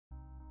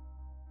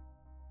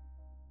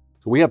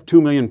So we have 2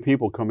 million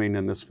people coming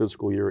in this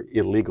fiscal year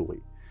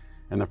illegally.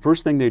 And the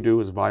first thing they do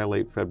is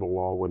violate federal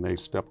law when they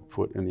step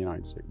foot in the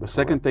United States. The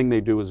second thing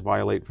they do is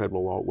violate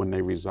federal law when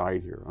they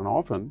reside here. And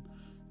often,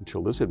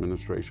 until this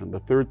administration, the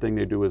third thing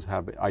they do is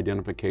have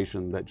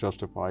identification that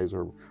justifies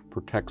or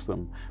protects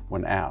them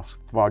when asked,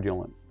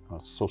 fraudulent,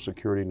 social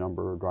security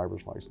number,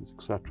 driver's license,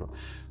 etc.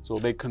 So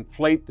they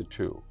conflate the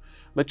two.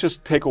 Let's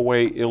just take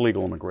away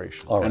illegal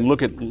immigration and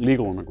look at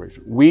legal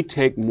immigration. We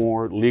take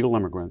more legal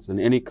immigrants than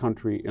any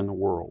country in the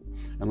world,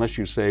 unless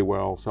you say,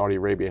 well, Saudi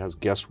Arabia has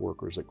guest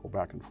workers that go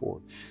back and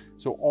forth.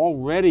 So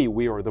already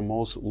we are the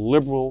most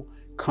liberal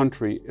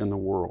country in the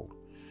world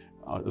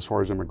as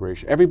far as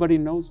immigration. Everybody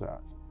knows that.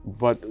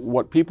 But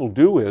what people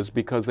do is,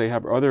 because they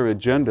have other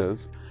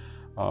agendas,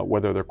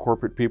 whether they're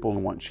corporate people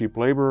and want cheap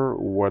labor,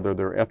 whether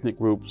they're ethnic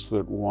groups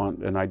that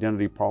want an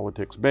identity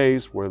politics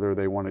base, whether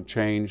they want to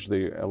change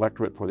the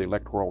electorate for the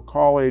electoral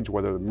college,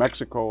 whether in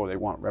Mexico they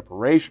want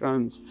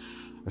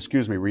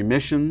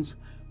remissions,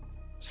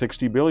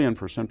 60 billion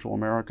for Central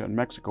America and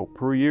Mexico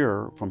per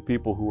year from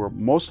people who are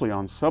mostly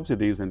on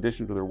subsidies in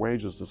addition to their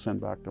wages to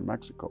send back to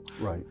Mexico.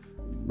 Right.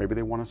 Maybe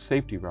they want a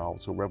safety valve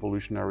so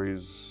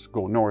revolutionaries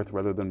go north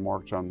rather than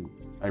march on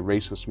a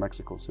racist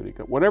Mexico City.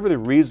 Whatever the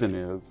reason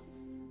is,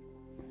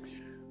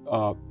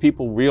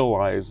 people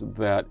realize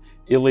that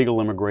illegal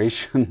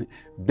immigration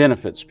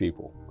benefits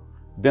people,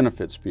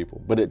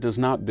 but it does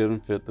not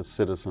benefit the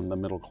citizen, the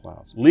middle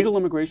class. Legal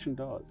immigration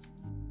does.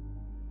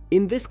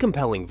 In this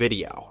compelling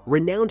video,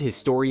 renowned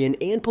historian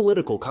and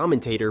political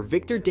commentator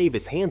Victor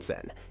Davis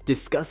Hanson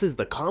discusses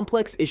the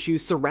complex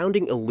issues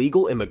surrounding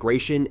illegal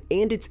immigration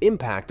and its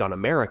impact on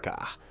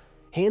America.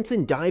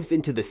 Hanson dives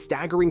into the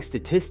staggering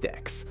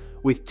statistics,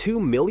 with 2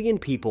 million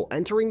people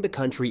entering the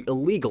country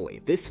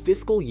illegally this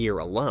fiscal year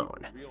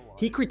alone.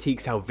 He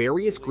critiques how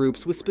various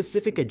groups with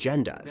specific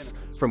agendas,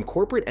 from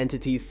corporate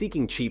entities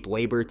seeking cheap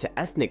labor to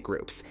ethnic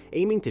groups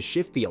aiming to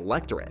shift the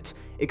electorate,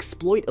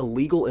 exploit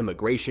illegal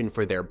immigration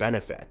for their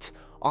benefit,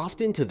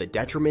 often to the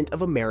detriment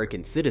of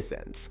American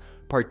citizens,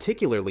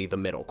 particularly the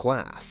middle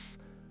class.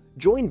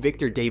 Join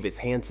Victor Davis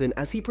Hanson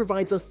as he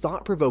provides a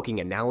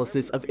thought-provoking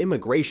analysis of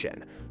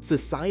immigration,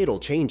 societal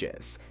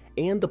changes,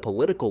 and the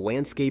political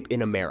landscape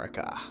in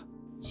America.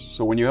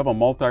 So when you have a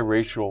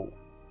multiracial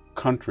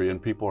country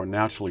and people are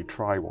naturally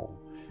tribal,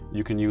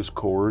 you can use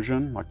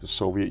coercion like the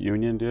Soviet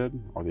Union did,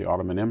 or the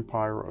Ottoman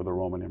Empire, or the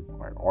Roman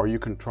Empire, or you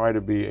can try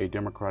to be a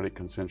democratic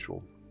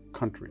consensual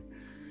country.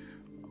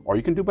 Or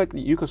you can do like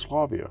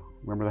Yugoslavia,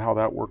 remember how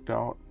that worked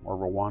out, or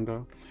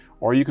Rwanda?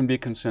 Or you can be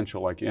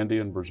consensual like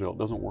India and Brazil. It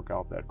doesn't work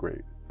out that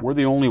great. We're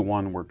the only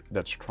one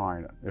that's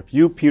trying it. If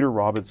you, Peter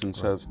Robinson,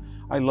 says,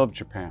 I love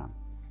Japan,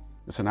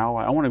 it's an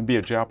ally, I want to be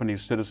a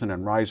Japanese citizen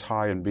and rise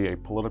high and be a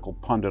political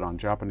pundit on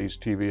Japanese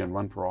TV and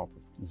run for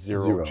office,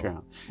 zero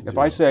chance. If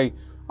I say,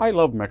 I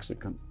love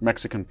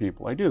Mexican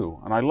people, I do,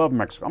 and I love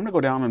Mexico, I'm going to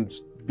go down and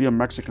be a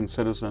Mexican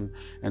citizen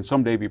and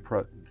someday be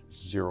president,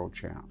 zero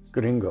chance.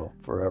 Gringo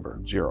forever.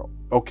 Zero.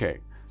 Okay.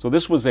 So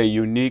this was a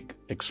unique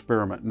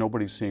experiment.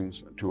 Nobody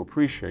seems to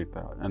appreciate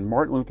that. And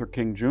Martin Luther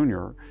King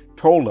Jr.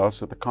 told us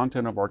that the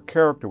content of our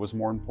character was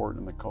more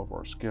important than the color of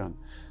our skin.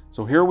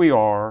 So here we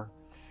are,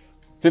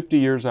 50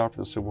 years after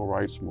the Civil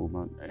Rights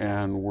Movement,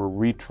 and we're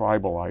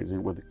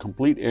re-tribalizing with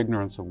complete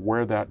ignorance of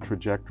where that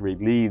trajectory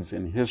leads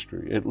in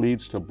history. It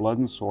leads to blood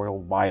and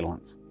soil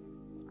violence.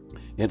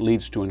 It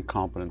leads to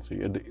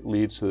incompetency. It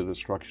leads to the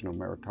destruction of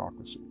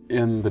meritocracy.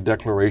 In the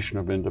Declaration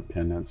of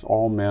Independence,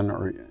 all men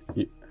are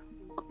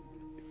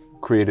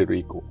created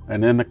equal.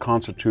 And in the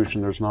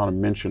Constitution, there's not a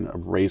mention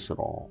of race at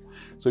all.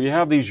 So you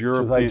have these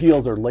European... So the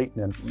ideals are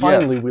latent, and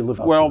finally we live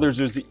up to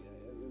them.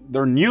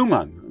 They're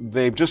Newman.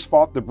 They've just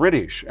fought the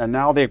British, and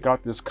now they've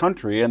got this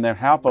country, and they're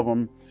half of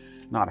them,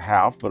 not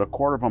half, but a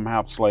quarter of them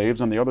have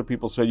slaves, and the other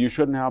people said, you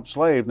shouldn't have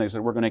slaves, and they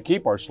said, we're going to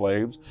keep our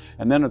slaves.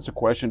 And then it's a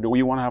question, do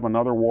we want to have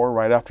another war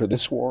right after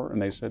this war?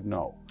 And they said,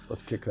 no.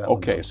 Let's kick that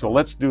Okay, so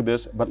let's do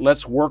this, but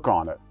let's work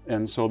on it.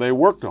 And so they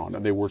worked on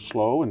it. They were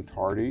slow and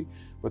tardy,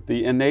 but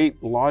the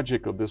innate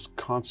logic of this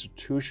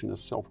Constitution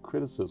is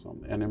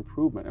self-criticism and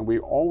improvement, and we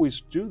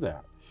always do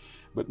that.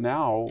 But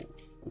now,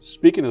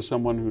 speaking as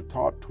someone who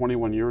taught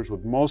 21 years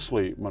with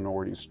mostly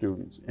minority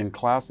students in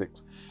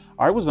classics,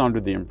 I was under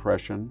the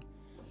impression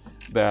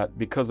that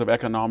because of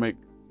economic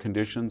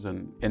conditions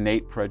and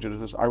innate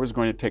prejudices, I was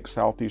going to take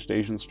Southeast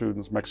Asian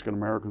students, Mexican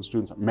American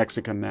students,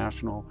 Mexican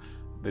national,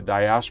 the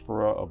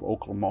diaspora of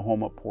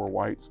Oklahoma, poor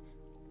whites,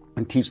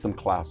 and teach them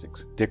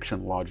classics,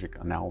 diction, logic,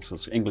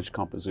 analysis, English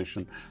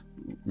composition,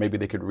 maybe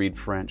they could read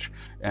French,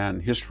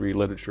 and history,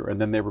 literature, and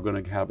then they were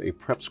going to have a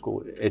prep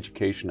school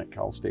education at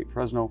Cal State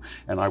Fresno,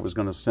 and I was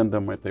going to send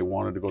them if they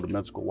wanted to go to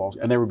med school law,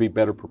 and they would be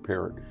better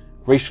prepared,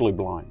 racially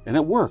blind, and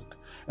it worked.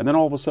 And then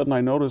all of a sudden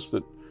I noticed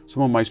that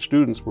some of my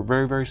students were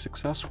very, very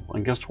successful,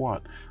 and guess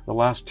what? The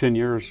last 10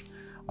 years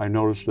I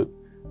noticed that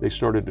they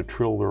started to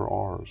trill their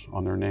R's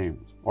on their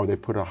names, or they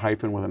put a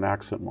hyphen with an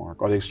accent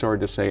mark, or they started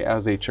to say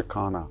as a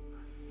Chicana,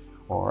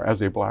 or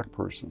as a black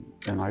person.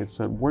 And I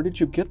said, where did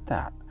you get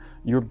that?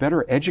 You're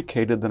better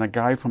educated than a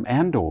guy from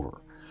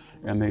Andover.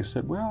 And they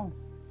said, well,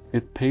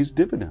 it pays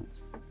dividends.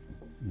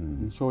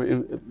 And so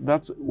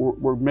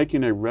we're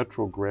making a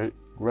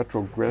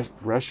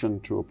retrogression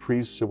to a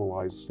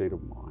pre-civilized state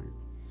of mind.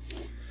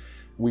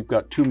 We've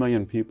got 2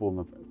 million people in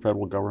the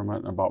federal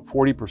government, and about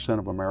 40%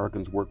 of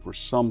Americans work for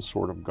some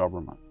sort of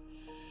government.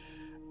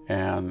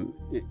 And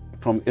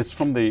it's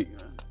from the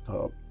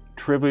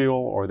trivial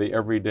or the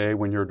everyday,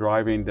 when you're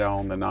driving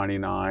down the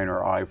 99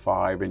 or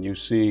I-5 and you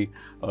see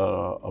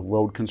a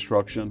road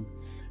construction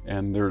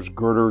and there's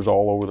girders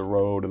all over the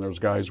road and there's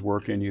guys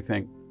working, you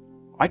think,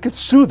 I could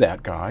sue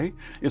that guy.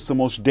 It's the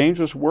most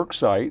dangerous work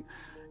site.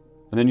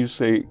 And then you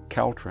say,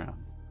 Caltrans.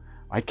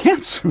 I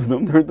can't sue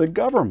them, they're the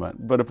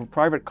government. But if a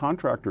private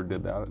contractor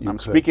did that, I'm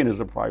speaking as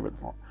a private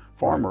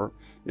farmer,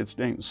 it's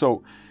dangerous.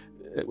 So,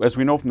 as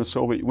we know from the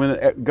Soviet, when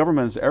the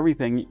government is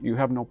everything, you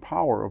have no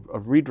power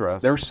of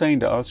redress. They're saying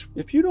to us,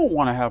 if you don't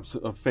want to have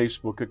a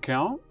Facebook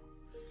account,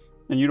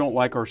 and you don't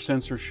like our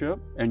censorship,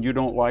 and you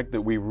don't like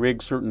that we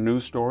rig certain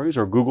news stories,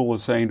 or Google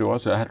is saying to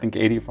us, I think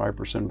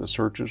 85% of the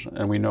searches,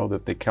 and we know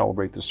that they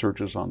calibrate the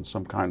searches on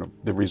some kind of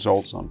the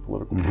results on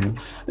political people,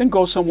 then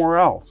go somewhere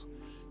else.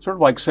 Sort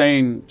of like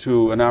saying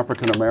to an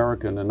African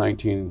American in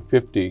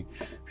 1950,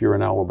 if you're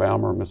in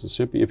Alabama or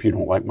Mississippi, if you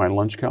don't like my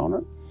lunch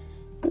counter,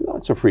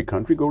 it's a free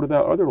country, go to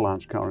that other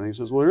lunch counter. And he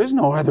says, well, there is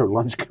no other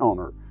lunch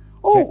counter.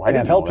 Oh, I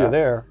can't help you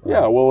there.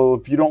 Yeah, well,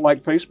 if you don't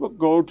like Facebook,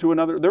 go to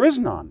another. There is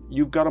none.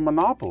 You've got a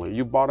monopoly.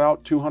 You've bought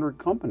out 200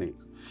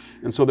 companies.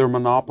 And so they're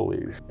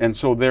monopolies. And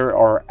so there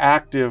are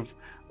active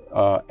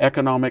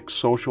economic,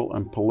 social,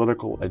 and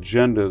political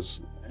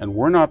agendas. And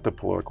we're not the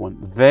political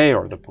one. They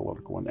are the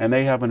political one. And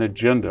they have an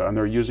agenda, and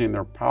they're using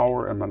their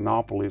power and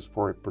monopolies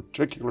for a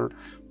particular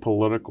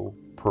political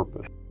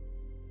purpose.